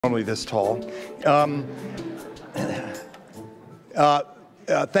Normally this tall.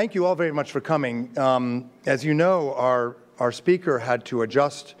 Thank you all very much for coming. As you know, our speaker had to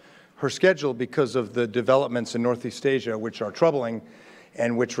adjust her schedule because of the developments in Northeast Asia, which are troubling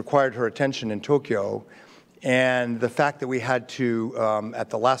and which required her attention in Tokyo. And the fact that we had to, at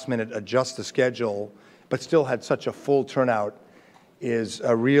the last minute, adjust the schedule, but still had such a full turnout is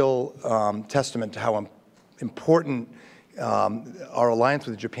a real testament to how important our alliance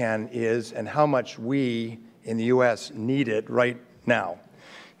with Japan is and how much we in the U.S. need it right now.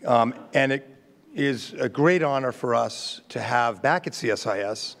 And it is a great honor for us to have back at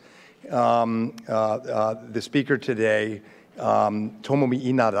CSIS the speaker today, Tomomi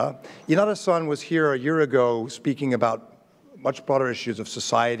Inada. Inada-san was here a year ago speaking about much broader issues of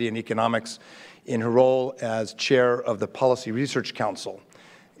society and economics in her role as chair of the Policy Research Council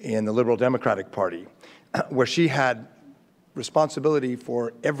in the Liberal Democratic Party, where she had responsibility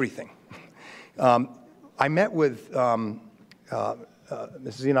for everything. I met with Mrs.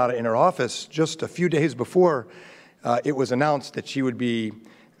 Inada in her office just a few days before it was announced that she would be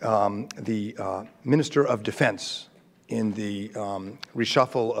the Minister of Defense in the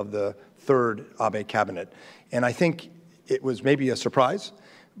reshuffle of the third Abe cabinet. And I think it was maybe a surprise,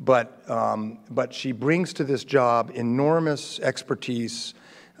 but she brings to this job enormous expertise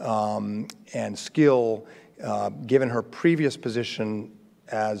and skill, given her previous position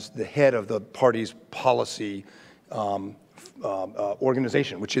as the head of the party's policy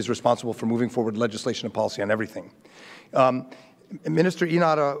organization, which is responsible for moving forward legislation and policy on everything. Minister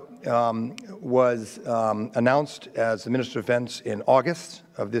Inada was announced as the Minister of Defense in August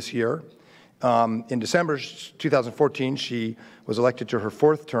of this year. In December 2014, she was elected to her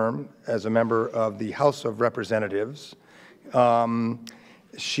fourth term as a member of the House of Representatives.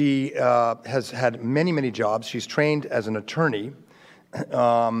 She has had many, many jobs. She's trained as an attorney,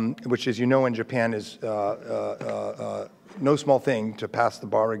 which, as you know, in Japan is no small thing to pass the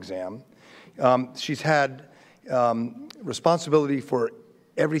bar exam. She's had responsibility for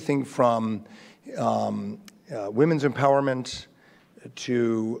everything from women's empowerment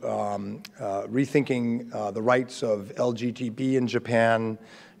to rethinking the rights of LGBT in Japan,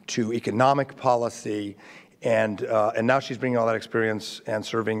 to economic policy, and now she's bringing all that experience and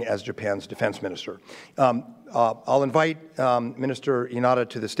serving as Japan's defense minister. I'll invite Minister Inada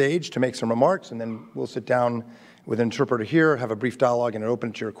to the stage to make some remarks, and then we'll sit down with an interpreter here, have a brief dialogue, and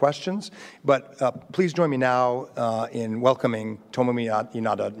open to your questions. But please join me now in welcoming Tomomi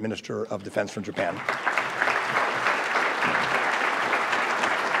Inada, Minister of Defense from Japan.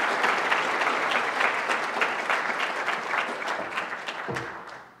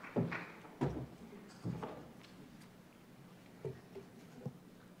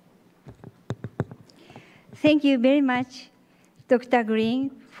 Thank you very much, Dr. Green,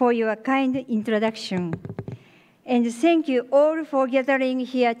 for your kind introduction. And thank you all for gathering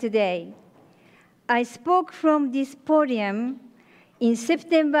here today. I spoke from this podium in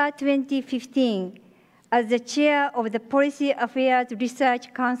September 2015 as the chair of the Policy Affairs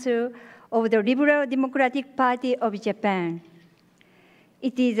Research Council of the Liberal Democratic Party of Japan.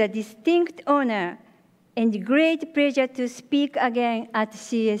 It is a distinct honor and great pleasure to speak again at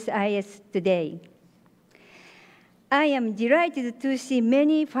CSIS today. I am delighted to see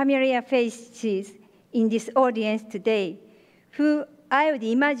many familiar faces in this audience today, who I would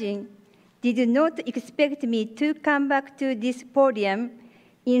imagine did not expect me to come back to this podium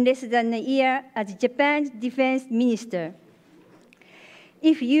in less than a year as Japan's defense minister.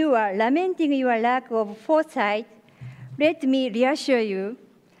 If you are lamenting your lack of foresight, let me reassure you,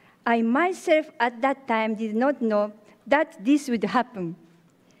 I myself at that time did not know that this would happen.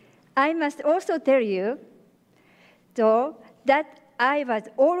 I must also tell you, though, that I was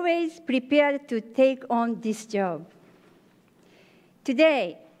always prepared to take on this job.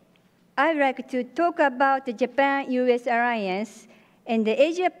 Today, I'd like to talk about the Japan-U.S. alliance and the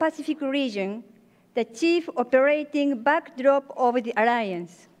Asia-Pacific region, the chief operating backdrop of the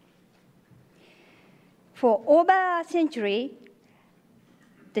alliance. For over a century,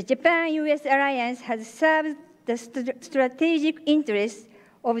 the Japan-U.S. alliance has served the strategic interests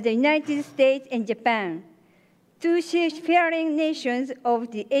of the United States and Japan, two seafaring nations of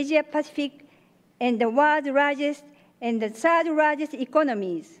the Asia-Pacific and the world's largest and the third largest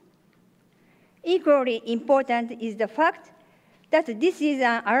economies. Equally important is the fact that this is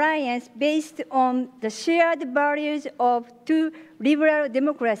an alliance based on the shared values of two liberal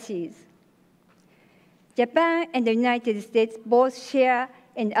democracies. Japan and the United States both share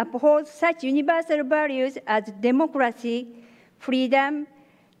and uphold such universal values as democracy, freedom,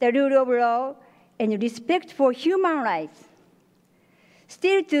 the rule of law, and respect for human rights.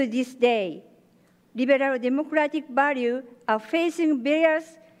 Still to this day, liberal democratic values are facing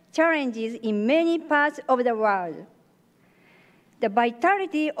various challenges in many parts of the world. The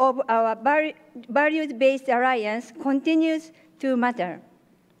vitality of our values-based alliance continues to matter.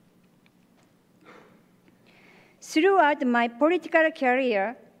 Throughout my political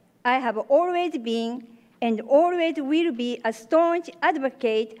career, I have always been and always will be a staunch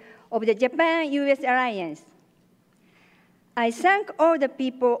advocate of the Japan-U.S. alliance. I thank all the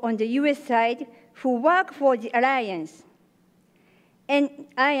people on the U.S. side who work for the alliance. And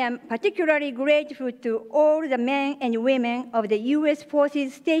I am particularly grateful to all the men and women of the U.S.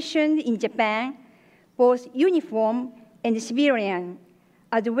 forces stationed in Japan, both uniform and civilian,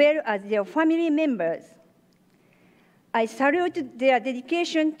 as well as their family members. I salute their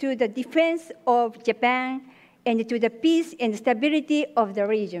dedication to the defense of Japan and to the peace and stability of the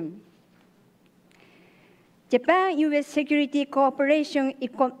region. Japan-U.S. security cooperation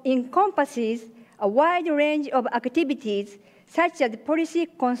encompasses a wide range of activities such as policy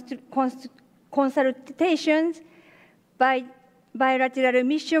consultations, bilateral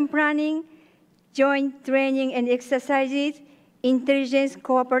mission planning, joint training and exercises, intelligence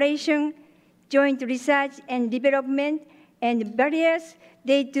cooperation, joint research and development, and various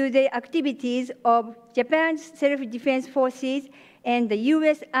day-to-day activities of Japan's self-defense forces and the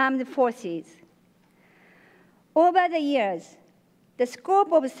U.S. armed forces. Over the years, the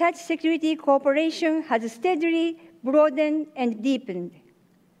scope of such security cooperation has steadily broadened and deepened.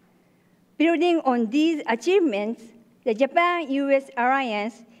 Building on these achievements, the Japan-U.S.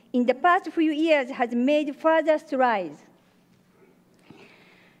 alliance in the past few years has made further strides.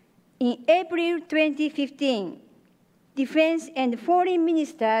 In April 2015, defense and foreign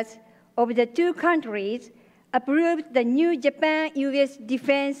ministers of the two countries approved the new Japan-U.S.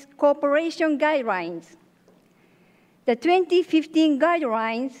 Defense Cooperation Guidelines. The 2015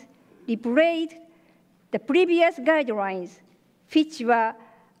 guidelines replaced the previous guidelines, which were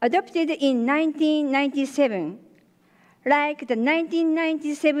adopted in 1997. Like the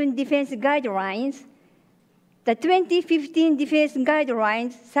 1997 defense guidelines, the 2015 defense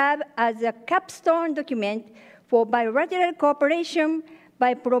guidelines serve as a capstone document for bilateral cooperation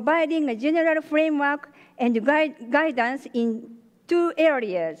by providing a general framework and guidance in two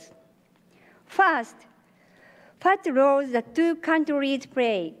areas. First, what roles the two countries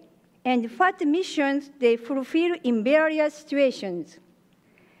play, and what missions they fulfill in various situations.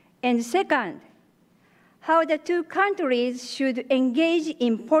 And second, how the two countries should engage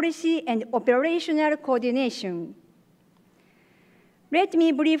in policy and operational coordination. Let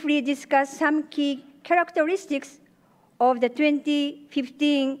me briefly discuss some key characteristics of the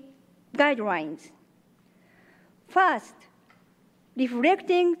 2015 guidelines. First,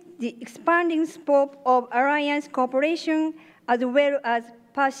 reflecting the expanding scope of alliance cooperation as well as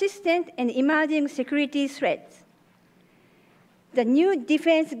persistent and emerging security threats. The new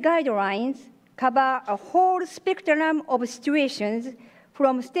defense guidelines cover a whole spectrum of situations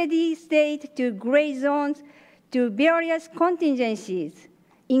from steady state to gray zones to various contingencies,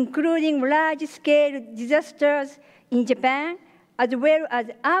 including large-scale disasters in Japan, as well as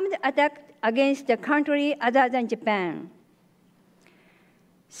armed attacks against a country other than Japan.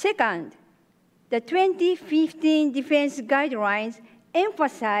 Second, the 2015 defense guidelines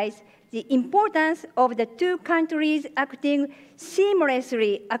emphasize the importance of the two countries acting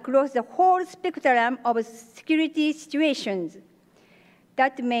seamlessly across the whole spectrum of security situations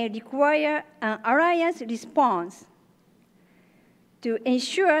that may require an alliance response. To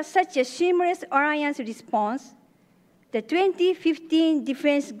ensure such a seamless alliance response, the 2015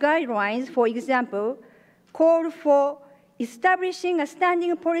 defense guidelines, for example, call for establishing a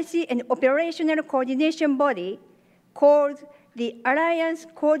standing policy and operational coordination body called the Alliance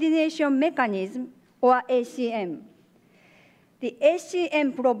Coordination Mechanism, or ACM. The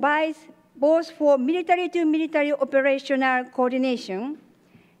ACM provides both for military-to-military operational coordination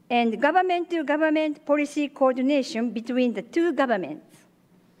and government-to-government policy coordination between the two governments.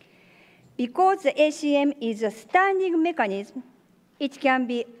 Because the ACM is a standing mechanism, it can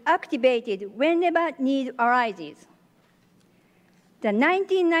be activated whenever need arises. The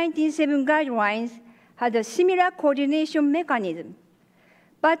 1997 guidelines had a similar coordination mechanism,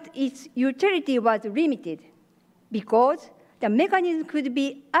 but its utility was limited because the mechanism could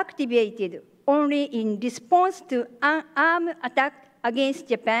be activated only in response to an armed attack against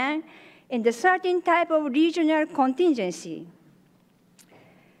Japan and a certain type of regional contingency.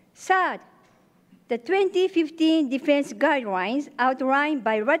 Third, the 2015 defense guidelines outline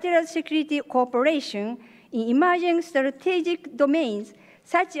bilateral security cooperation in emerging strategic domains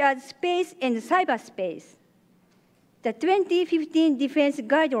such as space and cyberspace. The 2015 defense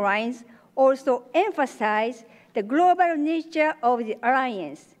guidelines also emphasize the global nature of the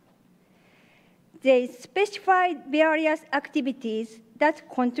alliance. They specify various activities that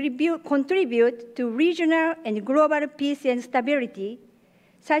contribute to regional and global peace and stability,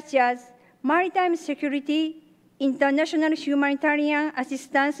 such as maritime security, international humanitarian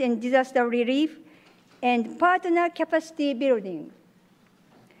assistance and disaster relief, and partner capacity building.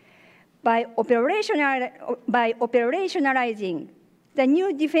 By operationalizing the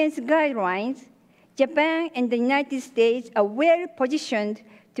new defense guidelines, Japan and the United States are well positioned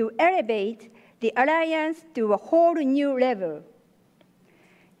to elevate the alliance to a whole new level.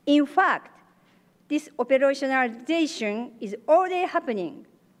 In fact, this operationalization is already happening.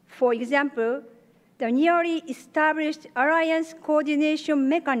 For example, the newly established alliance coordination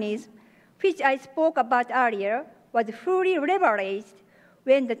mechanism, which I spoke about earlier, was fully leveraged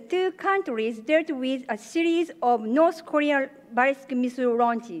when the two countries dealt with a series of North Korean ballistic missile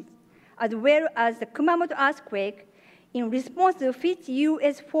launches, as well as the Kumamoto earthquake, in response to which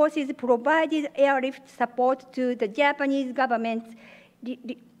U.S. forces provided airlift support to the Japanese government's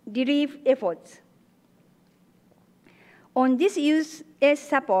relief efforts. On this U.S.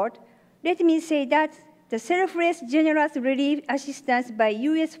 support, let me say that the selfless, generous relief assistance by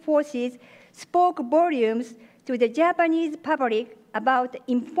U.S. forces spoke volumes to the Japanese public about the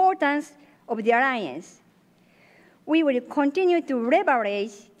importance of the alliance. We will continue to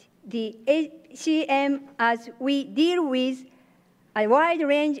leverage the ACM as we deal with a wide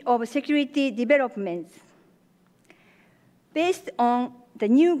range of security developments. Based on the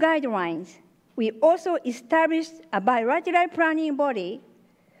new guidelines, we also established a bilateral planning body,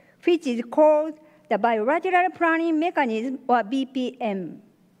 which is called the Bilateral Planning Mechanism, or BPM.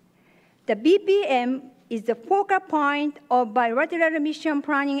 The BPM is the focal point of bilateral mission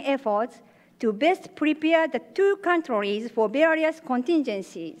planning efforts to best prepare the two countries for various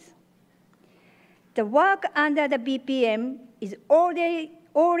contingencies. The work under the BPM is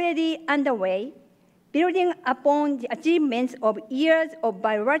already underway, building upon the achievements of years of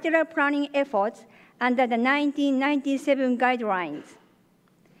bilateral planning efforts under the 1997 guidelines.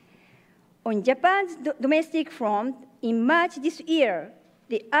 On Japan's domestic front, in March this year,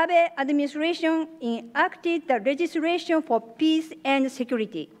 the Abe administration enacted the legislation for peace and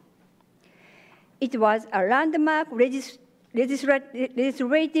security. It was a landmark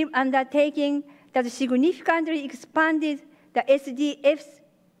legislative undertaking that significantly expanded the SDF's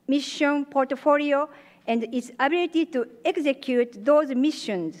mission portfolio and its ability to execute those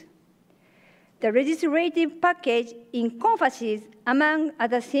missions. The legislative package encompasses, among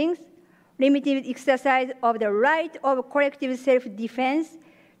other things, limited exercise of the right of collective self-defense,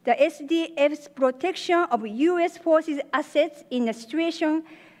 the SDF's protection of U.S. forces assets in a situation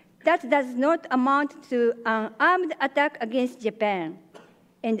that does not amount to an armed attack against Japan,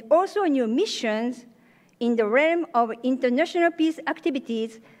 and also new missions in the realm of international peace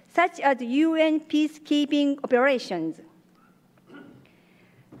activities, such as UN peacekeeping operations.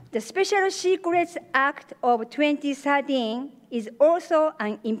 The Special Secrets Act of 2013 is also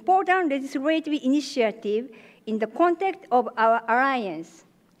an important legislative initiative in the context of our alliance.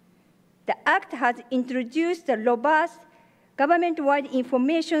 The Act has introduced a robust government-wide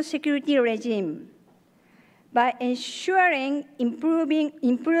information security regime. By ensuring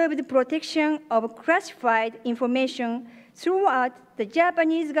improved protection of classified information throughout the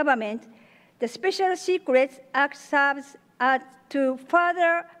Japanese government, the Special Secrets Act serves to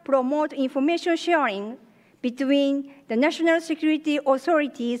further promote information sharing between the national security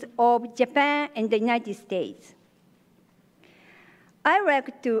authorities of Japan and the United States. I would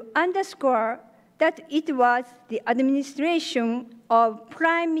like to underscore that it was the administration of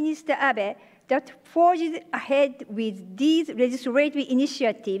Prime Minister Abe that forged ahead with these legislative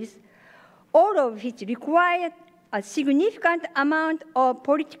initiatives, all of which required a significant amount of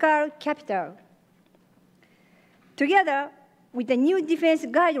political capital. Together with the new defense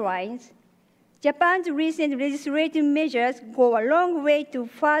guidelines, Japan's recent legislative measures go a long way to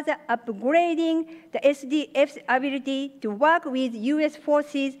further upgrading the SDF's ability to work with U.S.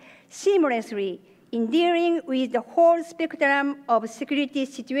 forces seamlessly in dealing with the whole spectrum of security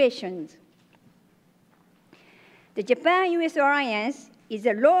situations. The Japan-U.S. alliance is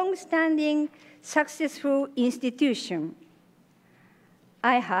a long-standing, successful institution.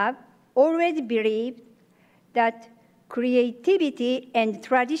 I have always believed that creativity and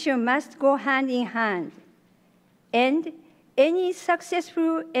tradition must go hand in hand, and any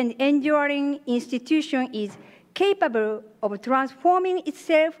successful and enduring institution is capable of transforming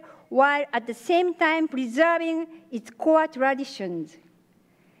itself while at the same time preserving its core traditions.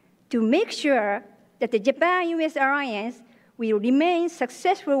 To make sure that the Japan-U.S. alliance will remain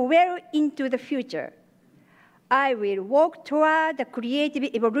successful well into the future. I will work toward the creative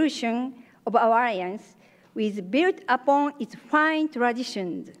evolution of our alliance, which is built upon its fine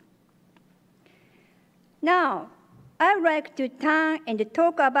traditions. Now, I would like to turn and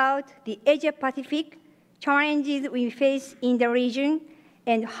talk about the Asia-Pacific challenges we face in the region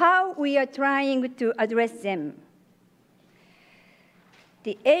and how we are trying to address them.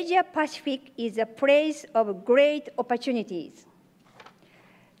 The Asia-Pacific is a place of great opportunities.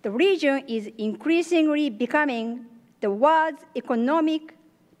 The region is increasingly becoming the world's economic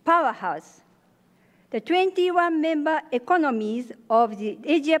powerhouse. The 21 member economies of the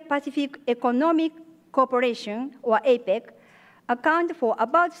Asia-Pacific Economic Cooperation, or APEC, account for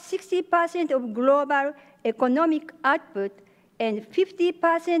about 60% of global economic output and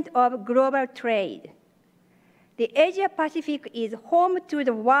 50% of global trade. The Asia-Pacific is home to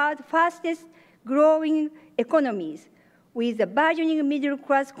the world's fastest growing economies, with a burgeoning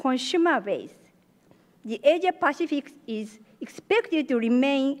middle-class consumer base. The Asia-Pacific is expected to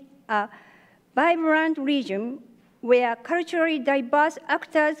remain a vibrant region where culturally diverse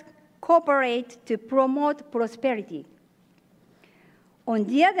actors cooperate to promote prosperity. On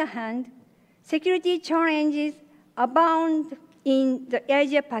the other hand, security challenges abound in the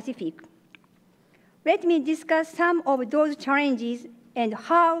Asia-Pacific. Let me discuss some of those challenges and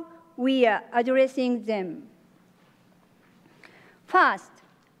how we are addressing them. First,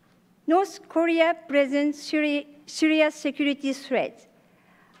 North Korea presents serious security threats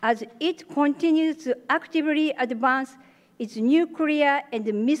as it continues to actively advance its nuclear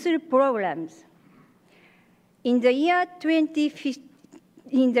and missile programs. In the year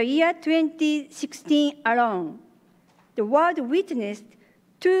 2016 alone, the world witnessed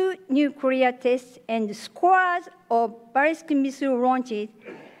 2 nuclear tests and scores of ballistic missile launches.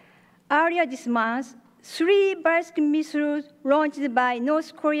 Earlier this month, 3 ballistic missiles launched by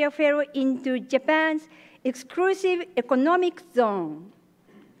North Korea fell into Japan's exclusive economic zone.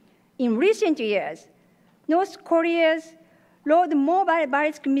 In recent years, North Korea's road mobile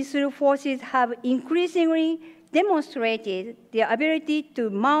ballistic missile forces have increasingly demonstrated their ability to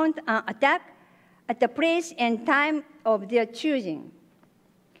mount an attack at the place and time of their choosing.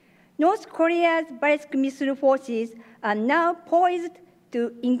 North Korea's ballistic missile forces are now poised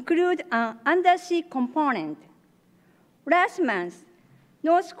to include an undersea component. Last month,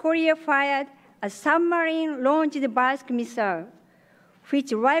 North Korea fired a submarine-launched ballistic missile,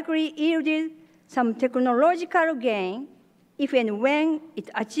 which likely yielded some technological gain if and when it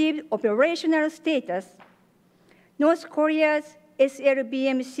achieved operational status. North Korea's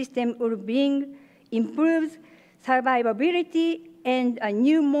SLBM system will bring improved survivability and a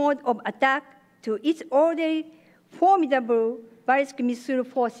new mode of attack to its already formidable ballistic missile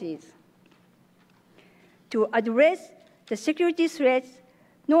forces. To address the security threats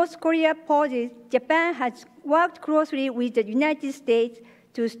North Korea poses, Japan has worked closely with the United States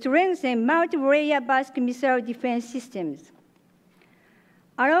to strengthen multi-layer ballistic missile defense systems.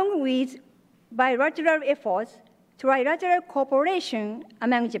 Along with bilateral efforts, trilateral cooperation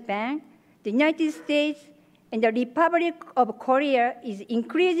among Japan, the United States, and the Republic of Korea is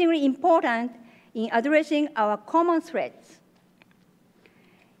increasingly important in addressing our common threats.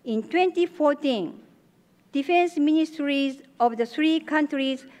 In 2014, defense ministries of the 3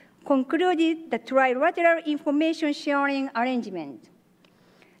 countries concluded the trilateral information sharing arrangement.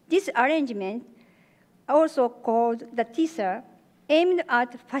 This arrangement, also called the TISA, aimed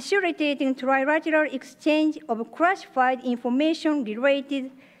at facilitating trilateral exchange of classified information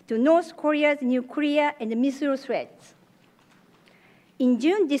related to North Korea's nuclear and missile threats. In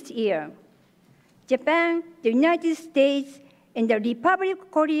June this year, Japan, the United States, and the Republic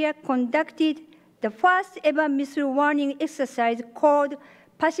of Korea conducted the first ever missile warning exercise called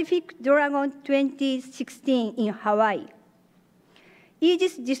Pacific Dragon 2016 in Hawaii.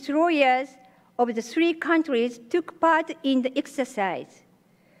 Aegis destroyers of the 3 countries took part in the exercise,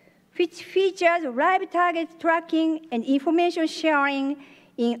 which features live target tracking and information sharing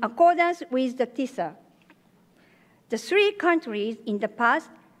in accordance with the TISA. The 3 countries in the past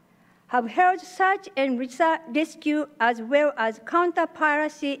have held search and rescue as well as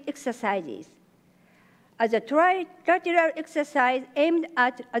counter-piracy exercises. As a trilateral exercise aimed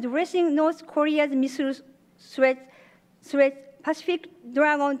at addressing North Korea's missile threats, Pacific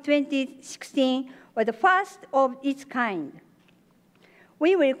Dragon 2016 was the first of its kind.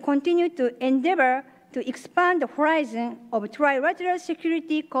 We will continue to endeavor to expand the horizon of trilateral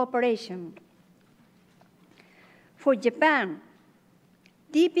security cooperation. For Japan,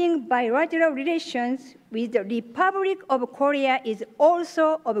 deepening bilateral relations with the Republic of Korea is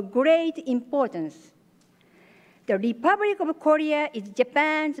also of great importance. The Republic of Korea is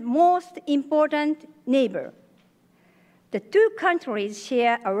Japan's most important neighbor. The two countries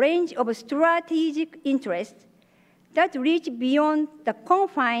share a range of strategic interests that reach beyond the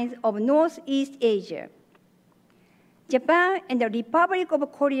confines of Northeast Asia. Japan and the Republic of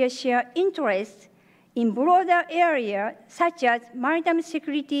Korea share interests in broader areas such as maritime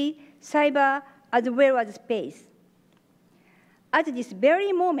security, cyber, as well as space. At this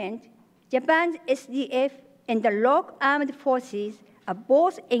very moment, Japan's SDF and the ROK armed forces are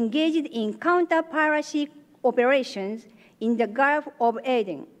both engaged in counter-piracy operations in the Gulf of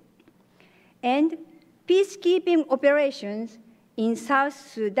Aden and peacekeeping operations in South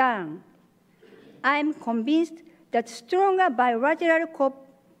Sudan. I am convinced that stronger bilateral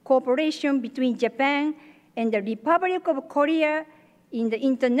cooperation between Japan and the Republic of Korea in the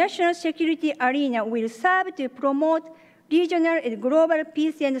international security arena will serve to promote regional and global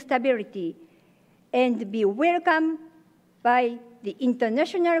peace and stability and be welcomed by the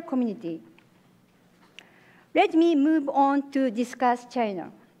international community. Let me move on to discuss China.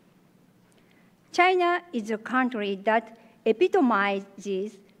 China is a country that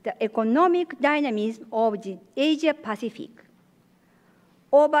epitomizes the economic dynamism of the Asia-Pacific.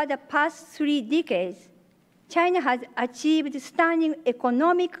 Over the past 3 decades, China has achieved stunning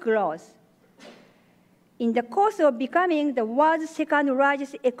economic growth. In the course of becoming the world's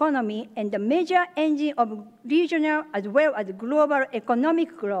second-largest economy and the major engine of regional as well as global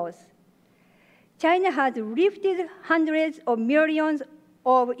economic growth, China has lifted hundreds of millions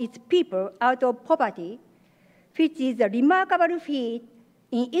of its people out of poverty, which is a remarkable feat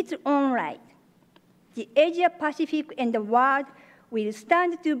in its own right. The Asia-Pacific and the world will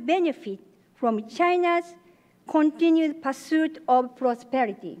stand to benefit from China's continued pursuit of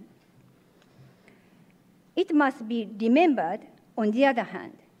prosperity. It must be remembered, on the other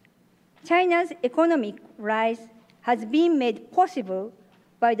hand, China's economic rise has been made possible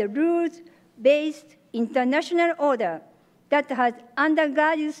by the rules-based international order that has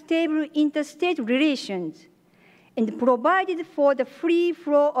undergirded stable interstate relations and provided for the free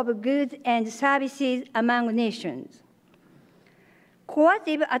flow of goods and services among nations.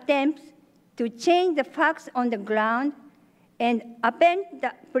 Coercive attempts to change the facts on the ground and upend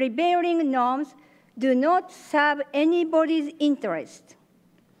the prevailing norms do not serve anybody's interest.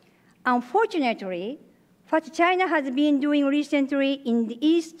 Unfortunately, what China has been doing recently in the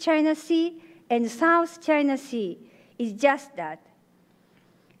East China Sea and South China Sea is just that.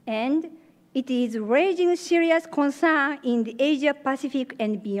 And it is raising serious concern in the Asia-Pacific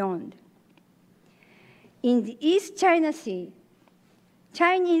and beyond. In the East China Sea,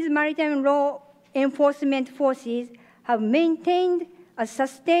 Chinese maritime law enforcement forces have maintained a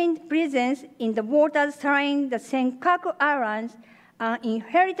sustained presence in the waters surrounding the Senkaku Islands, an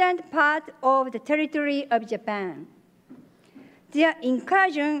inherent part of the territory of Japan. Their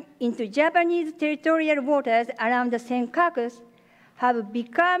incursion into Japanese territorial waters around the Senkakus have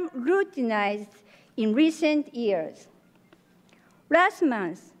become routinized in recent years. Last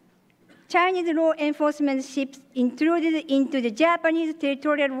month, Chinese law enforcement ships intruded into the Japanese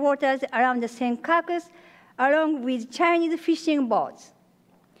territorial waters around the Senkakus along with Chinese fishing boats.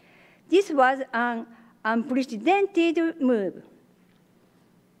 This was an unprecedented move.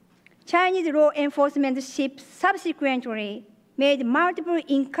 Chinese law enforcement ships subsequently made multiple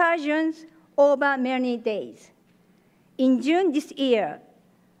incursions over many days. In June this year,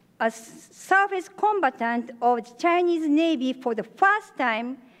 a surface combatant of the Chinese Navy for the first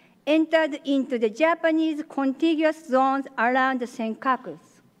time entered into the Japanese contiguous zones around the Senkakus.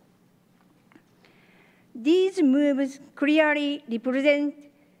 These moves clearly represent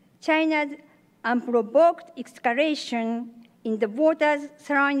China's unprovoked escalation in the waters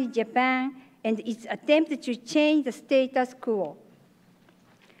surrounding Japan and its attempt to change the status quo.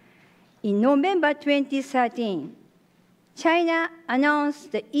 In November 2013, China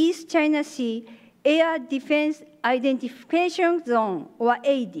announced the East China Sea Air Defense Identification Zone, or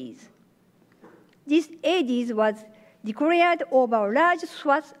ADIZ. This ADIZ was declared over large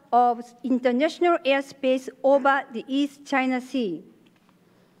swaths of international airspace over the East China Sea.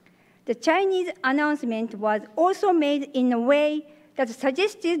 The Chinese announcement was also made in a way that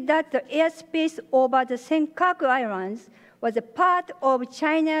suggested that the airspace over the Senkaku Islands was a part of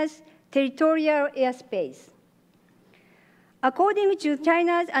China's territorial airspace. According to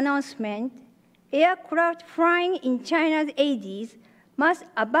China's announcement, aircraft flying in China's ADIZ must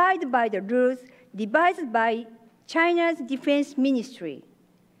abide by the rules devised by China's Defense Ministry.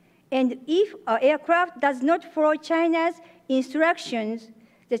 And if an aircraft does not follow China's instructions,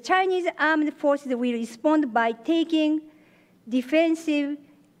 the Chinese armed forces will respond by taking defensive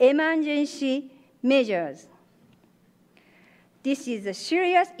emergency measures. This is a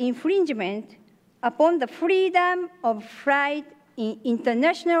serious infringement upon the freedom of flight in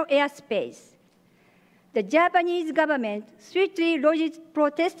international airspace. The Japanese government swiftly lodged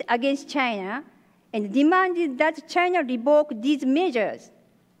protests against China and demanded that China revoke these measures.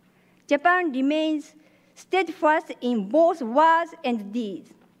 Japan remains steadfast in both words and deeds.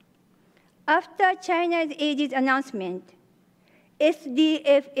 After China's aided announcement,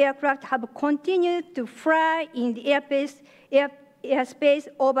 SDF aircraft have continued to fly in the airspace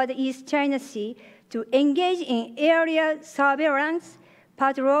over the East China Sea to engage in area surveillance,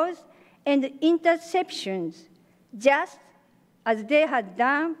 patrols, and interceptions, just as they had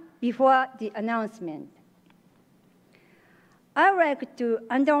done before the announcement. I would like to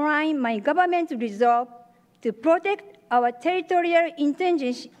underline my government's resolve to protect our territorial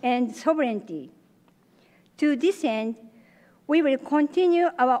intelligence and sovereignty. To this end, we will continue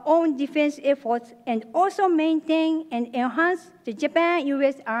our own defense efforts and also maintain and enhance the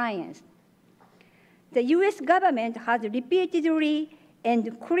Japan-U.S. alliance. The U.S. government has repeatedly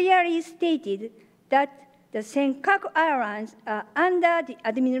and clearly stated that the Senkaku Islands are under the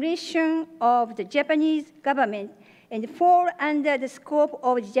administration of the Japanese government and fall under the scope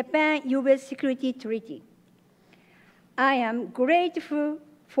of the Japan-U.S. Security Treaty. I am grateful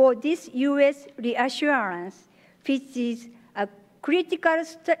for this U.S. reassurance, which is a critical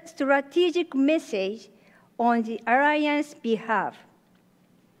strategic message on the alliance's behalf.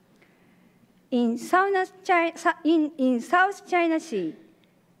 In South China Sea,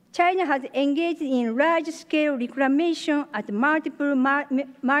 China has engaged in large-scale reclamation at multiple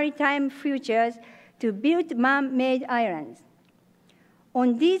maritime features to build man-made islands.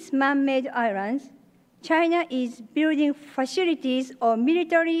 On these man-made islands, China is building facilities of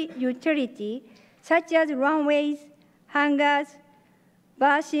military utility, such as runways, hangars,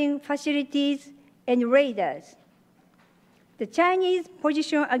 berthing facilities, and radars. The Chinese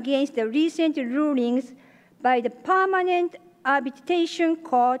position against the recent rulings by the Permanent Arbitration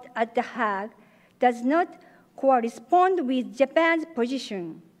Court at The Hague does not correspond with Japan's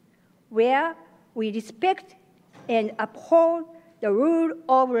position, where we respect and uphold the rule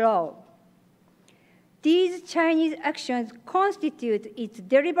of law. These Chinese actions constitute its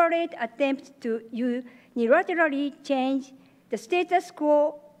deliberate attempt to unilaterally change the status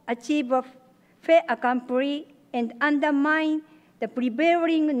quo, achieve a fait accompli, and undermine the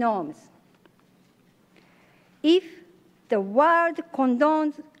prevailing norms. If the world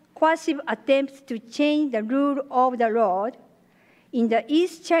condones coercive attempts to change the rule of the law in the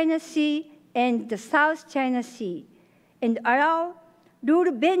East China Sea and the South China Sea, and allow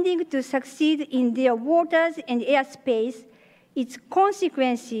rule bending to succeed in their waters and airspace, its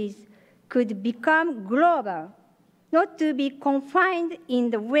consequences could become global, not to be confined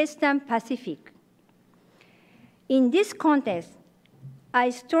in the Western Pacific. In this context, I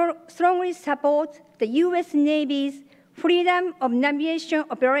strongly support the U.S. Navy's freedom of navigation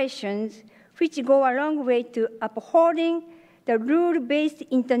operations, which go a long way to upholding the rule-based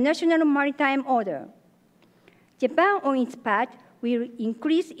international maritime order. Japan, on its part, will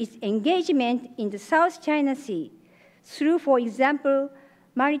increase its engagement in the South China Sea through, for example,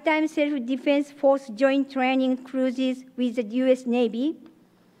 Maritime Self-Defense Force joint training cruises with the U.S. Navy,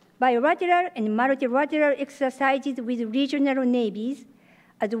 bilateral and multilateral exercises with regional navies,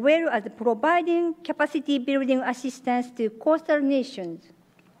 as well as providing capacity-building assistance to coastal nations.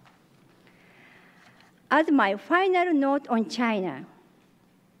 As my final note on China,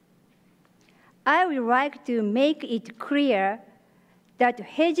 I would like to make it clear that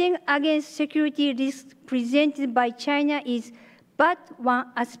hedging against security risks presented by China is but one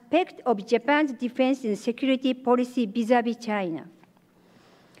aspect of Japan's defense and security policy vis-à-vis China.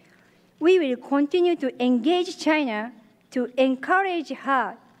 We will continue to engage China to encourage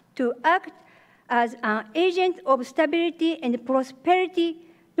her to act as an agent of stability and prosperity,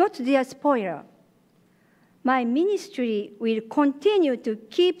 not their spoiler. My ministry will continue to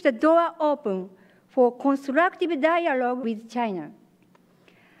keep the door open for constructive dialogue with China.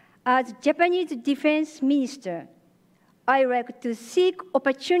 As Japanese Defense Minister, I would like to seek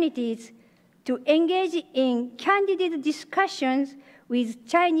opportunities to engage in candid discussions with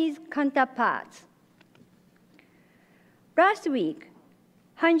Chinese counterparts. Last week,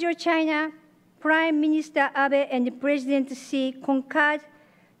 Hangzhou, China, Prime Minister Abe and President Xi concurred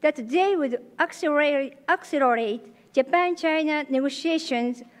that they would accelerate Japan-China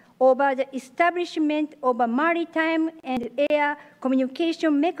negotiations over the establishment of a maritime and air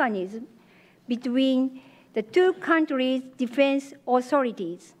communication mechanism between the two countries' defense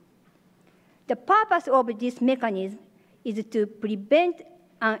authorities. The purpose of this mechanism is to prevent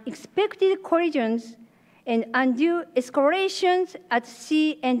unexpected collisions and undue escalations at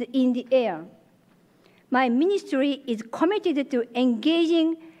sea and in the air. My ministry is committed to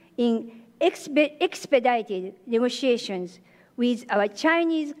engaging in expedited negotiations with our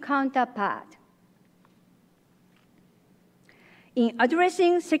Chinese counterpart. In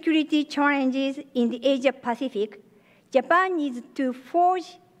addressing security challenges in the Asia-Pacific, Japan needs to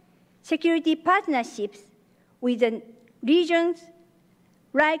forge security partnerships with the region's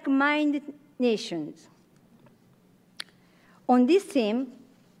like-minded nations. On this theme,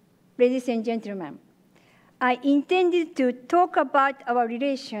 ladies and gentlemen, I intended to talk about our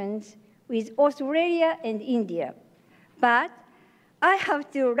relations with Australia and India, but I have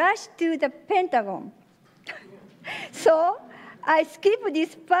to rush to the Pentagon. So I skip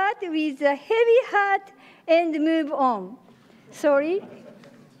this part with a heavy heart and move on. Sorry?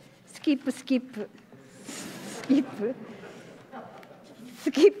 Skip.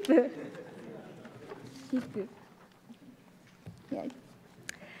 Yes.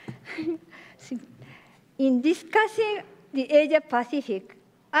 In discussing the Asia-Pacific,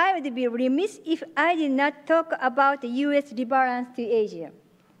 I would be remiss if I did not talk about the U.S. rebalance to Asia.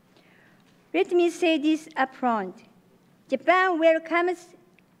 Let me say this upfront. Japan welcomes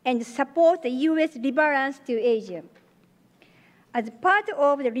and supports the U.S. rebalance to Asia. As part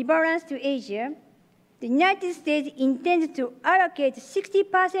of the rebalance to Asia, the United States intends to allocate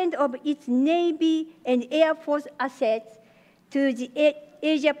 60% of its Navy and Air Force assets to the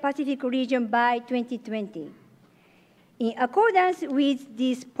Asia-Pacific region by 2020. In accordance with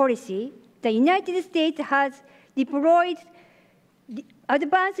this policy, the United States has deployed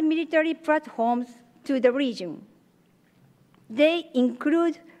advanced military platforms to the region. They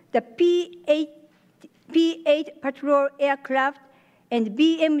include the P-8 patrol aircraft and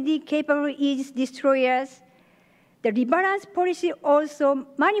BMD-capable Aegis destroyers. The rebalance policy also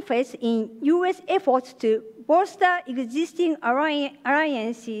manifests in U.S. efforts to bolster existing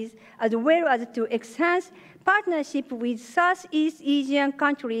alliances as well as to enhance partnership with Southeast Asian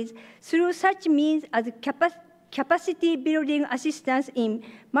countries through such means as capacity building assistance in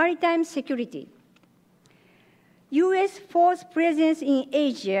maritime security. U.S. force presence in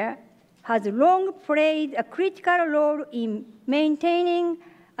Asia has long played a critical role in maintaining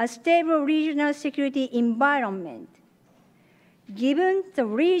a stable regional security environment. Given the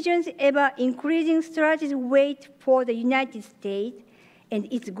region's ever-increasing strategic weight for the United States and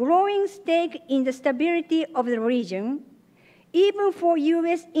its growing stake in the stability of the region, even for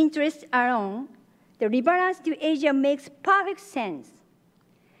U.S. interests alone, the rebalance to Asia makes perfect sense.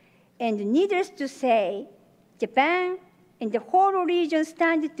 And needless to say, Japan and the whole region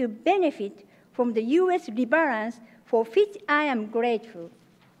stand to benefit from the U.S. rebalance, for which I am grateful.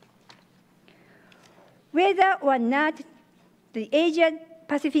 Whether or not the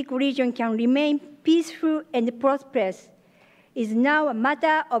Asia-Pacific region can remain peaceful and prosperous is now a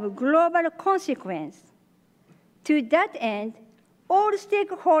matter of global consequence. To that end, all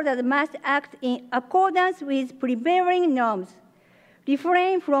stakeholders must act in accordance with prevailing norms,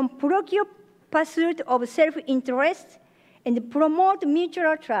 refrain from parochial pursuit of self-interest, and promote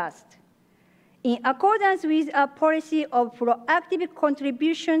mutual trust. In accordance with a policy of proactive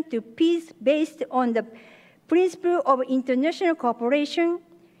contribution to peace based on the principle of international cooperation,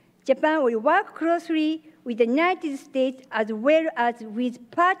 Japan will work closely with the United States as well as with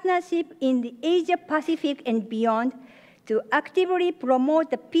partnership in the Asia-Pacific and beyond to actively promote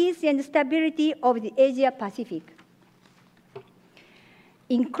the peace and stability of the Asia-Pacific.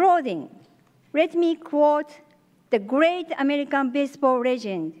 In closing, let me quote the great American baseball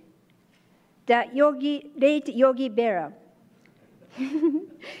legend, the late Yogi Berra.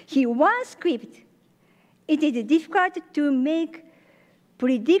 He once quipped, "It is difficult to make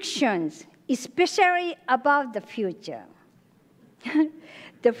predictions, especially about the future."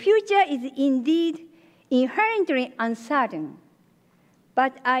 The future is indeed inherently uncertain,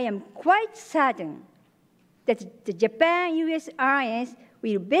 but I am quite certain that the Japan-U.S. alliance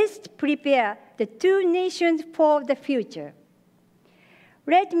will best prepare the two nations for the future.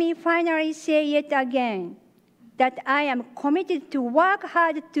 Let me finally say yet again that I am committed to work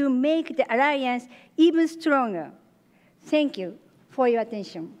hard to make the alliance even stronger. Thank you for your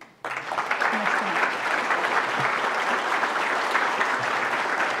attention.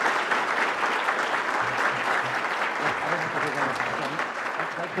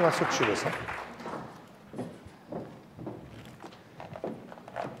 では即終ですね。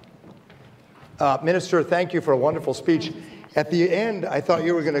Minister, thank you for a wonderful speech. At the end, I thought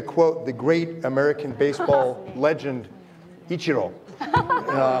you were going to quote the great American baseball legend, Ichiro.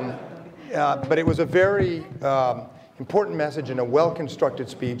 But it was a very important message and a well-constructed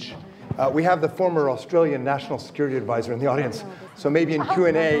speech. We have the former Australian National Security Advisor in the audience, so maybe in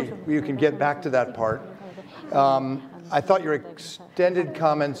Q&A you can get back to that part. I thought your extended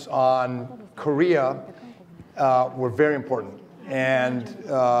comments on Korea were very important. And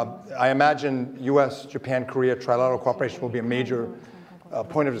I imagine U.S., Japan, Korea trilateral cooperation will be a major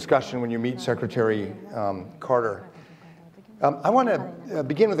point of discussion when you meet Secretary Carter. I want to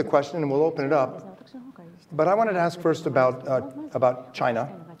begin with a question, and we'll open it up. But I wanted to ask first about China.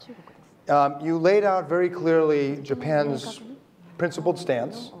 You laid out very clearly Japan's principled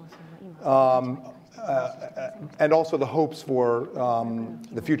stance, and also the hopes for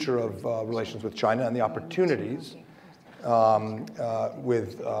the future of relations with China and the opportunities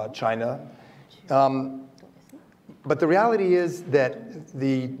with China. But the reality is that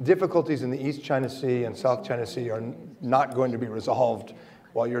the difficulties in the East China Sea and South China Sea are not going to be resolved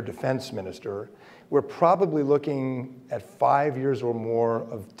while you're defense minister. We're probably looking at 5 years or more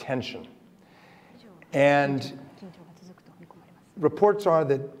of tension. And reports are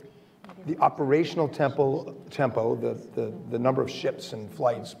that the operational tempo, the number of ships and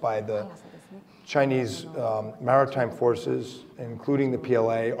flights by the Chinese maritime forces, including the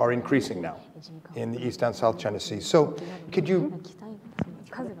PLA, are increasing now in the East and South China Sea. So could you,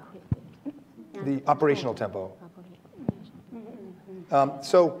 the operational tempo.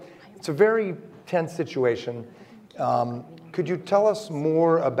 So it's a very tense situation. Could you tell us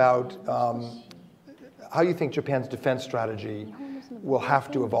more about how you think Japan's defense strategy will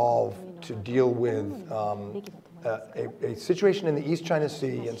have to evolve to deal with a situation in the East China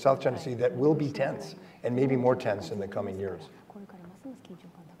Sea and South China Sea that will be tense and maybe more tense in the coming years?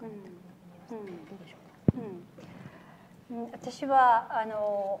 私は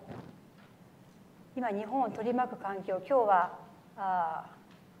今日本を取り巻く環境、今日は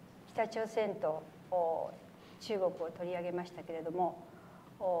北朝鮮と中国を取り上げましたけれども、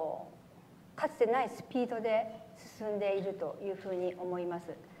かつてないスピードで進んでいるというふうに思いま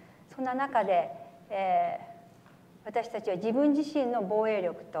す。そんな中で、私たちは自分自身の防衛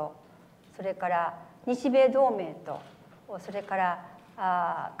力と、それから日米同盟と、それか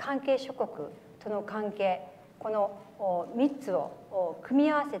ら関係諸国との関係、この3つを組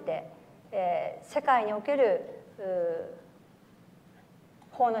み合わせて、世界における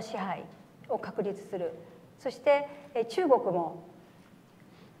法の支配を確立する。そして中国も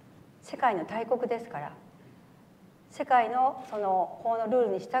世界の大国ですから、世界のその法のルー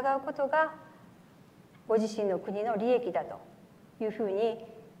ルに従うことがご自身の国の利益だというふうに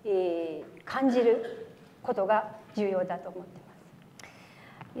感じることが重要だと思っています。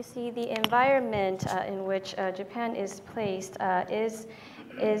You see, the environment in which Japan is placed is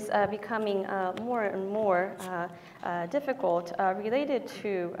becoming more and more difficult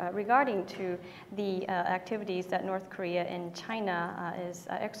regarding to the activities that North Korea and China is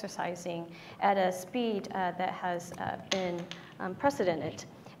exercising at a speed that has been unprecedented.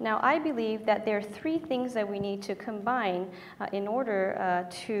 Now, I believe that there are three things that we need to combine in order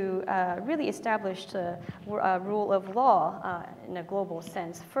to really establish the rule of law in a global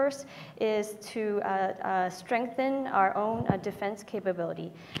sense. First is to strengthen our own defense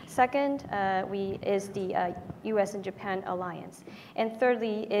capability. Second is the U.S. and Japan alliance. And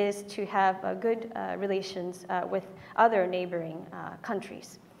thirdly is to have good relations with other neighboring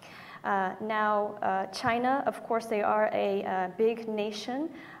countries. Now, China, of course, they are a big nation.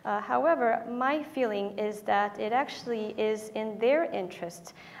 However, my feeling is that it actually is in their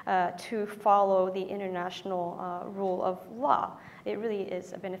interest to follow the international rule of law. It really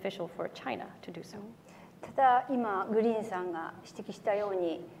is beneficial for China to do so. ただ今グリーンさんが指摘したよう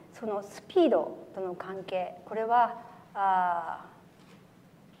に、そのスピードとの関係、これは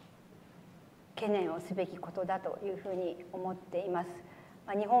懸念をすべきことだというふうに思っています。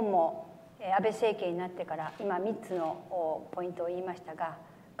日本も安倍政権になってから今3つのポイントを言いましたが、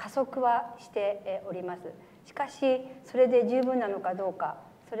加速はしております。しかしそれで十分なのかどうか、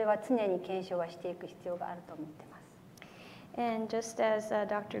それは常に検証はしていく必要があると思っています。And just as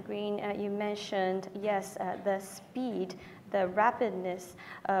Dr. Green, you mentioned, yes, the speed, the rapidness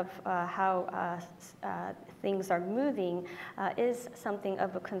of how things are moving is something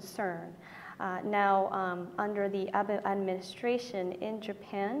of a concern. Now, under the Abe administration in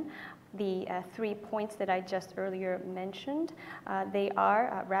Japan, the 3 points that I just earlier mentioned, they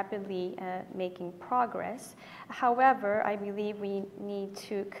are rapidly making progress. However, I believe we need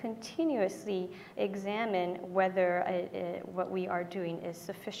to continuously examine whether what we are doing is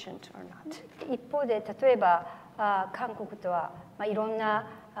sufficient or not. 一方で、例えば韓国とはいろんな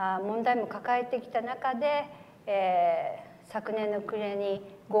問題も抱えてきた中で、昨年の暮れに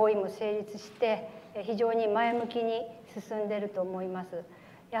合意も成立して非常に前向きに進んでいると思います。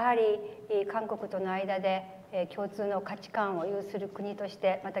やはり韓国との間で共通の価値観を有する国とし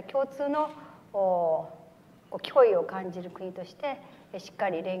て、また共通の脅威を感じる国としてしっか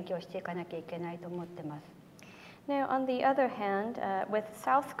り連携をしていかなきゃいけないと思ってます。Now, on the other hand, with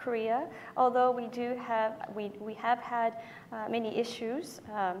South Korea, although we have had many issues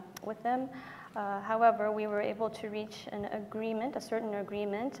with them, however, we were able to reach an agreement, a certain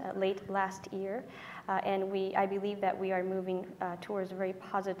agreement, late last year, and I believe that we are moving towards a very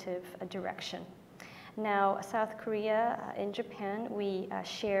positive direction. Now, South Korea and Japan, we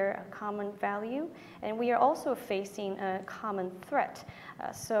share a common value, and we are also facing a common threat.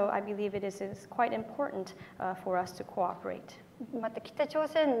 So I believe it is quite important for us to cooperate. また北朝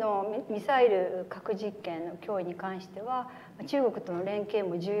鮮のミサイル核実験の脅威に関しては中国との連携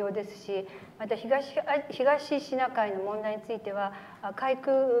も重要ですし、また東シナ海の問題については海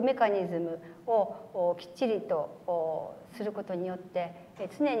空メカニズムをきっちりとすることによって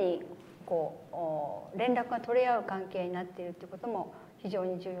常に連絡が取り合う関係になっているということも非常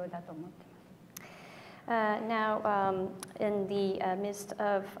に重要だと思っています。Now, in the midst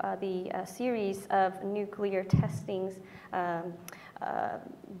of the series of nuclear testings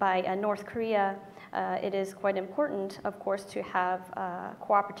by North Korea, it is quite important, of course, to have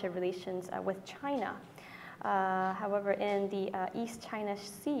cooperative relations with China. However, in the East China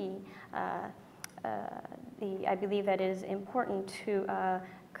Sea, I believe that it is important to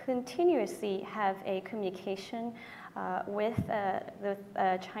continuously have a communication with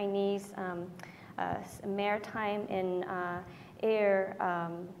the Chinese maritime and air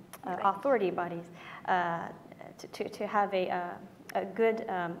authority bodies to have a good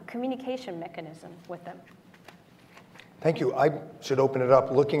communication mechanism with them. Thank you. I should open it up.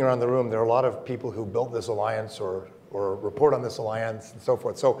 Looking around the room, there are a lot of people who built this alliance or report on this alliance and so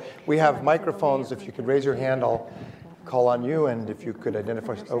forth. So we have microphones. If you could raise your hand, I'll call on you. And if you could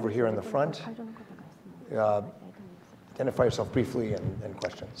identify over here in the front. Identify yourself briefly and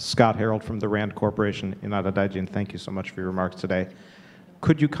question. Scott Harold from the Rand Corporation in Adadaijin. Thank you so much for your remarks today.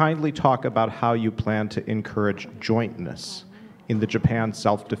 Could you kindly talk about how you plan to encourage jointness in the Japan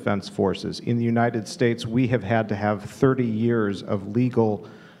self-defense forces? In the United States, we have had to have 30 years of legal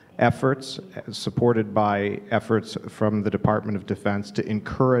efforts supported by efforts from the Department of Defense to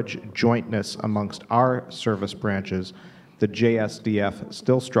encourage jointness amongst our service branches. The JSDF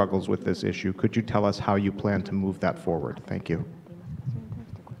still struggles with this issue. Could you tell us how you plan to move that forward? Thank you.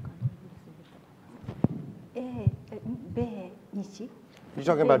 You're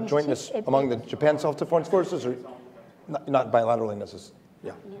talking about jointness among the Japan self-defense forces, or not bilaterally necessarily?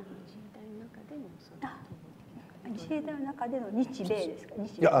 Yeah. 自衛隊の中での日米ですか？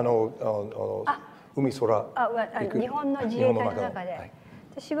いや、海空日本の自衛隊の中で、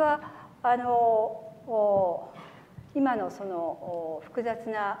私は今のその複雑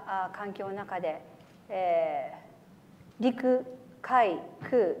な環境の中で、陸海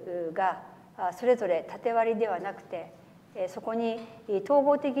空がそれぞれ縦割りではなくて、そこに統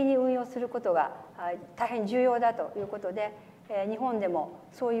合的に運用することが大変重要だということで、日本でも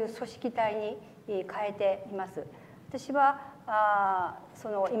そういう組織体に変えています。私はそ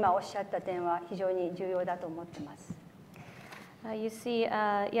の今おっしゃった点は非常に重要だと思っています。You see,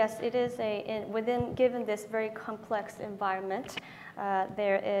 yes, it is given this very complex environment,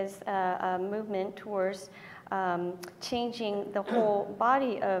 there is a movement towards changing the whole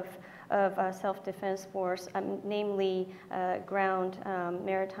body of self-defense force, namely ground,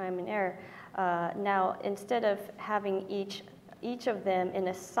 maritime, and air. Now, instead of having each of them in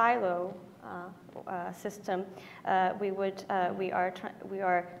a silo system, we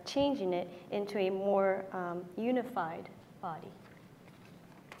are changing it into a more unified body,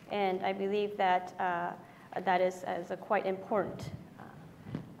 and I believe that that is a quite important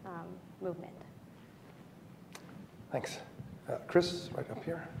movement. Thanks, Chris, right up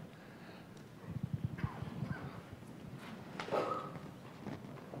here.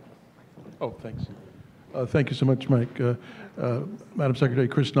 Oh, thanks. Thank you so much, Mike. Madam Secretary,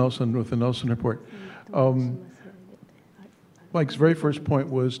 Chris Nelson with the Nelson Report. Mike's very first point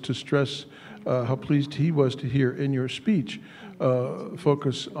was to stress how pleased he was to hear in your speech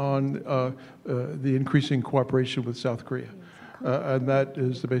focus on the increasing cooperation with South Korea. And that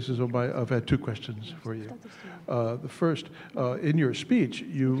is the basis of I've had two questions for you. The first, in your speech,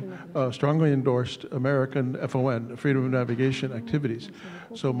 you strongly endorsed American FON, Freedom of Navigation activities.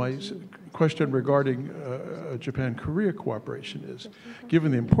 So my question regarding Japan-Korea cooperation is,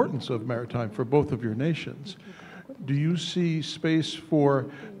 given the importance of maritime for both of your nations, do you see space for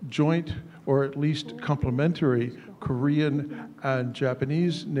joint or at least complementary Korean and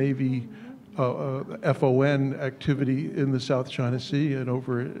Japanese Navy FON activity in the South China Sea and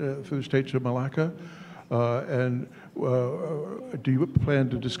over through the Straits of Malacca? And do you plan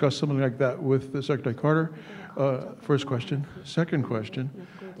to discuss something like that with Secretary Carter? First question. Second question,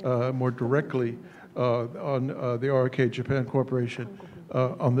 more directly on the ROK Japan Corporation,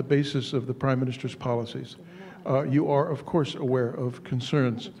 on the basis of the Prime Minister's policies. You are, of course, aware of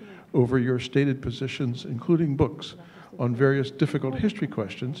concerns over your stated positions, including books, on various difficult history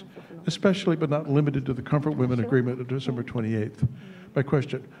questions, especially but not limited to the Comfort Women Agreement of December 28th. My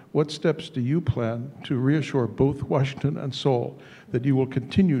question, what steps do you plan to reassure both Washington and Seoul that you will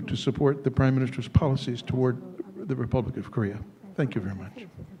continue to support the Prime Minister's policies toward the Republic of Korea? Thank you very much.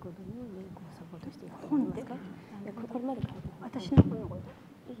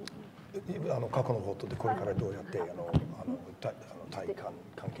 過去のことでこれからどうやって対韓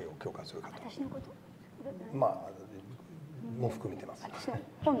関係を強化するかと。まあも含めてます。私の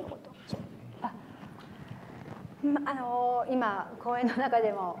本のこと。今講演の中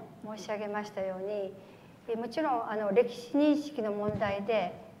でも申し上げましたように、もちろん歴史認識の問題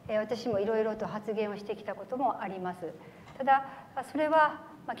で私もいろいろと発言をしてきたこともあります。ただそれは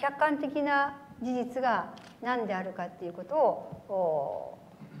客観的な事実が何であるかっていうことを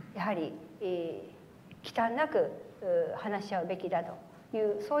やはり忌憚なく話し合うべきだとい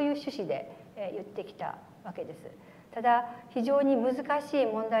うそういう趣旨で言ってきたわけです。ただ非常に難しい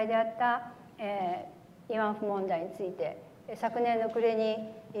問題であった慰安婦問題について昨年の暮れ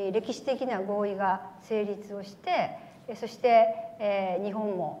に歴史的な合意が成立をしてそして日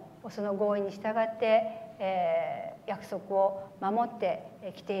本もその合意に従って約束を守って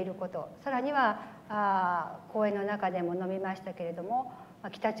きていること、さらには講演の中でも述べましたけれども、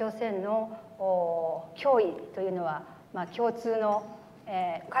北朝鮮の脅威というのは共通の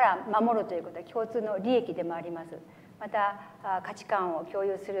から守るということは共通の利益でもあります。また価値観を共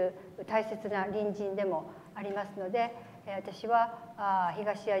有する大切な隣人でもありますので、私は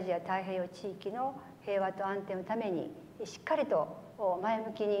東アジア太平洋地域の平和と安定のためにしっかりと前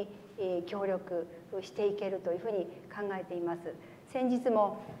向きに協力していけるというふうに考えています。先日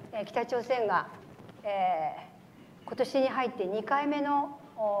も北朝鮮が今年に入って2回目の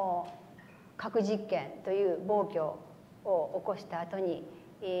核実験という暴挙を起こした後に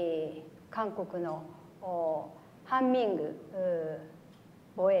韓国のハン・ミング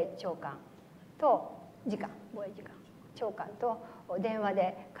防衛長官と防衛次官長官と電話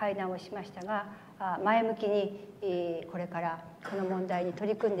で会談をしましたが、前向きにこれからこの問題に取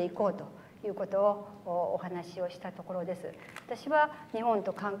り組んでいこうということをお話をしたところです。私は日本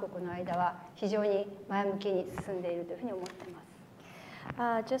と韓国の間は非常に前向きに進んでいるというふうに思っています。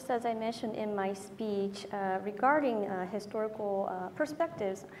Just as I mentioned in my speech, regarding historical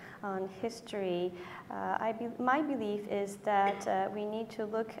perspectives on history, my belief is that we need to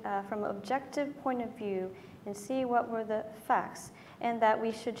look from an objective point of view and see what were the facts, and that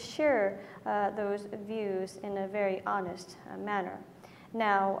we should share those views in a very honest manner.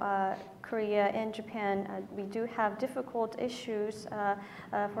 Now, Korea and Japan, we do have difficult issues,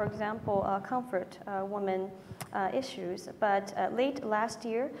 for example, comfort women issues, but late last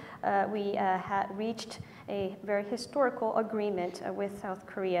year, we had reached a very historical agreement with South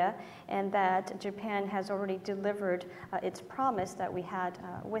Korea, and that Japan has already delivered its promise that we had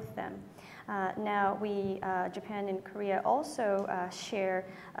with them. Now, Japan and Korea also share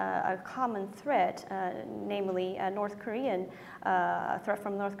a common threat, namely a North Korean threat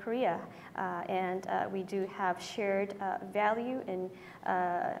from North Korea, and we do have shared value and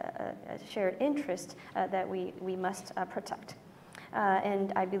shared interest that we must protect.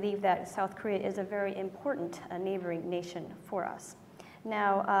 And I believe that South Korea is a very important neighboring nation for us.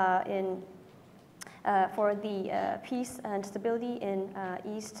 Now, for the peace and stability in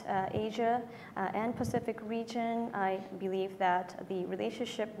East Asia and Pacific region, I believe that the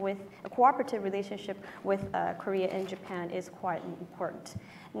a cooperative relationship with Korea and Japan is quite important.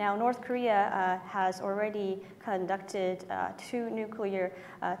 Now, North Korea has already conducted 2 nuclear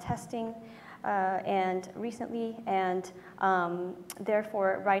testing and recently, and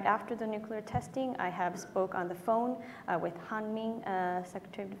therefore, right after the nuclear testing, I have spoke on the phone with Han Ming,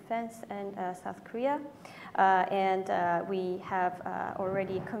 Secretary of Defense, and South Korea, and we have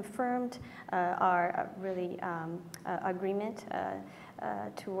already confirmed our really agreement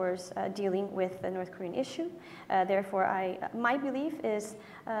towards dealing with the North Korean issue. Therefore, my belief is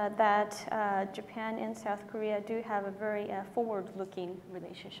that Japan and South Korea do have a very forward-looking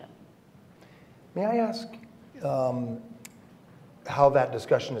relationship. May I ask how that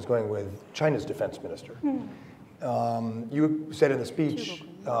discussion is going with China's defense minister? You said in the speech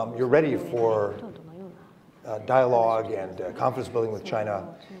you're ready for dialogue and confidence building with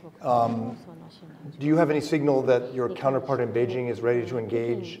China. Do you have any signal that your counterpart in Beijing is ready to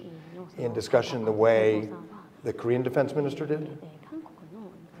engage in discussion the way the Korean defense minister did?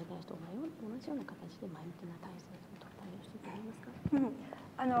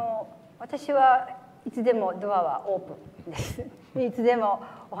 私はいつでもドアはオープンです。いつでも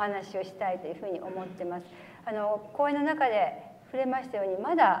お話をしたいというふうに思ってます。講演の中で触れましたように、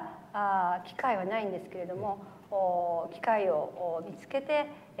まだ機会はないんですけれども、機会を見つけて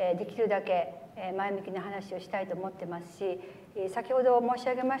できるだけ前向きな話をしたいと思ってますし、先ほど申し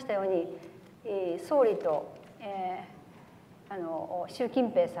上げましたように、総理と習近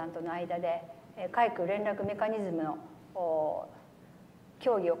平さんとの間で海空連絡メカニズムの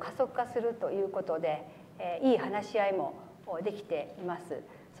協議を加速化するということで、いい話し合いもできています。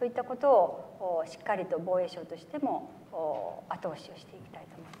そういったことをしっかりと防衛省としても後押しをしていきたい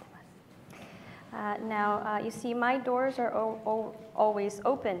と思っています。Now, you see, my doors are always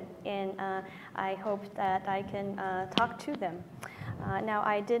open, and I hope that I can talk to them. Now,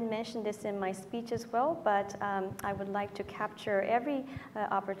 I did mention this in my speech as well, but I would like to capture every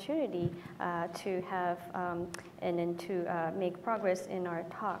opportunity to have and then to make progress in our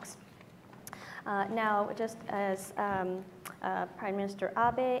talks. Now, just as Prime Minister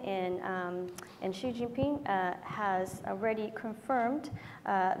Abe and Xi Jinping has already confirmed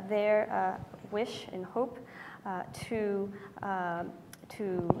their wish and hope to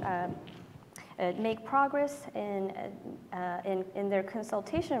make progress in their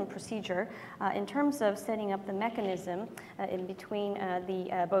consultation procedure in terms of setting up the mechanism in between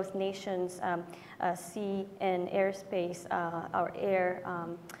both nations' sea and airspace, our air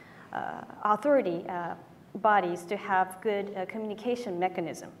authority bodies to have good communication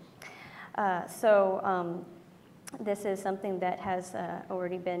mechanism. This is something that has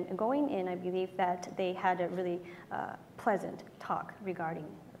already been going, and I believe that they had a really pleasant talk regarding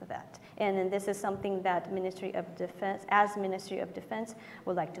that. And then this is something that Ministry of Defense, as Ministry of Defense,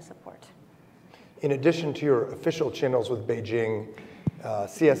 would like to support. In addition to your official channels with Beijing,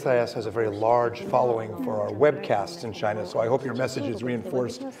 CSIS has a very large following for our webcasts in China, so I hope your message is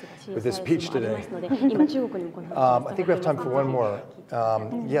reinforced with this speech today. I think we have time for one more.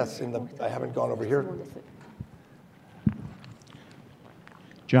 Yes, I haven't gone over here.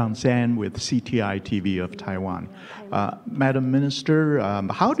 John San with CTI TV of Taiwan. Madam Minister,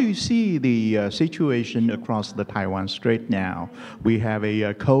 how do you see the situation across the Taiwan Strait now? We have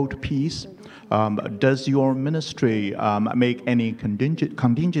a cold peace. Does your ministry make any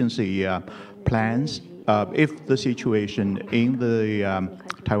contingency plans if the situation in the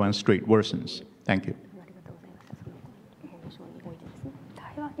Taiwan Strait worsens? Thank you.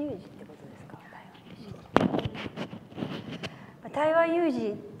 台湾有事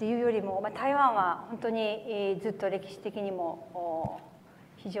っていうよりも、台湾は本当にずっと歴史的にも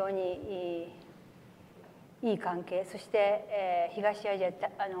非常にいい関係、そして東アジア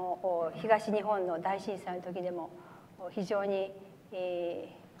東日本の大震災の時でも非常に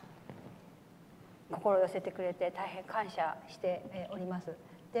心寄せてくれて大変感謝しております。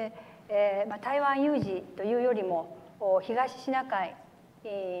で、台湾有事というよりも東シナ海、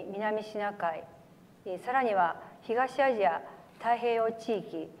南シナ海、さらには東アジア太平洋地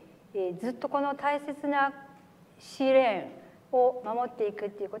域、ずっとこの大切なシーレーンを守っていくっ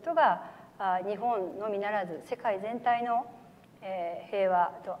ていうことが日本のみならず世界全体の平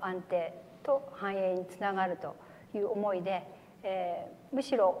和と安定と繁栄につながるという思いで、む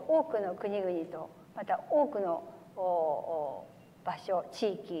しろ多くの国々とまた多くの場所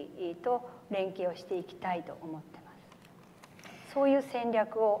地域と連携をしていきたいと思ってます。そういう戦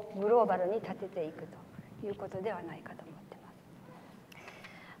略をグローバルに立てていくということではないかと思います。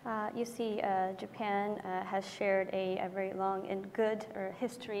You see, Japan has shared a very long and good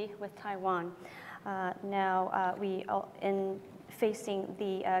history with Taiwan. Now, in facing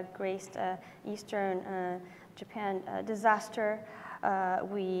the Great Eastern Japan disaster,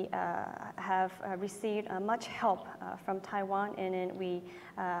 we have received much help from Taiwan, and we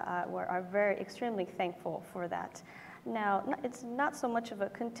are very extremely thankful for that. Now, it's not so much of a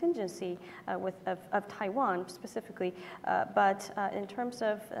contingency of Taiwan specifically, but in terms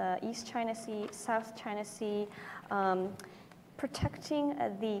of East China Sea, South China Sea, protecting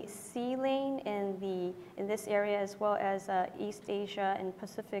the sea lane in this area as well as East Asia and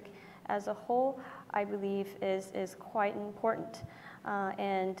Pacific as a whole, I believe is quite important.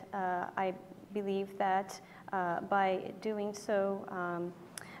 And I believe that by doing so,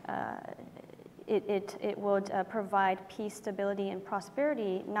 it would provide peace, stability, and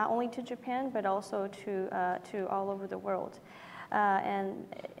prosperity not only to Japan but also to all over the world.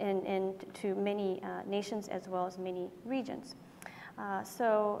 and to many nations as well as many regions.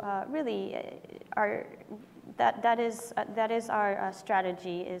 Really, that is our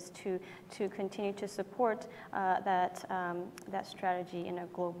strategy, is to continue to support that strategy in a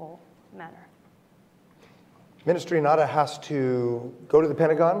global manner. Minister Inada has to go to the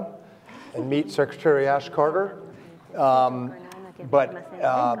Pentagon and meet Secretary Ash Carter. But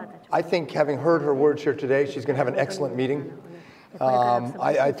I think, having heard her words here today, she's going to have an excellent meeting.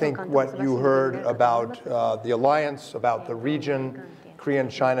 I think what you heard about the alliance, about the region, Korea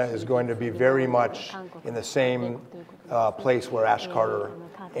and China, is going to be very much in the same place where Ash Carter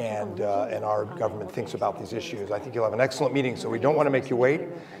and our government thinks about these issues. I think you'll have an excellent meeting, so we don't want to make you wait.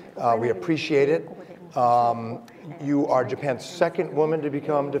 We appreciate it. You are Japan's second woman to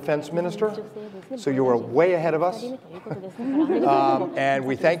become defense minister, so you are way ahead of us. And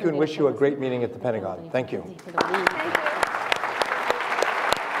we thank you and wish you a great meeting at the Pentagon. Thank you. Thank you.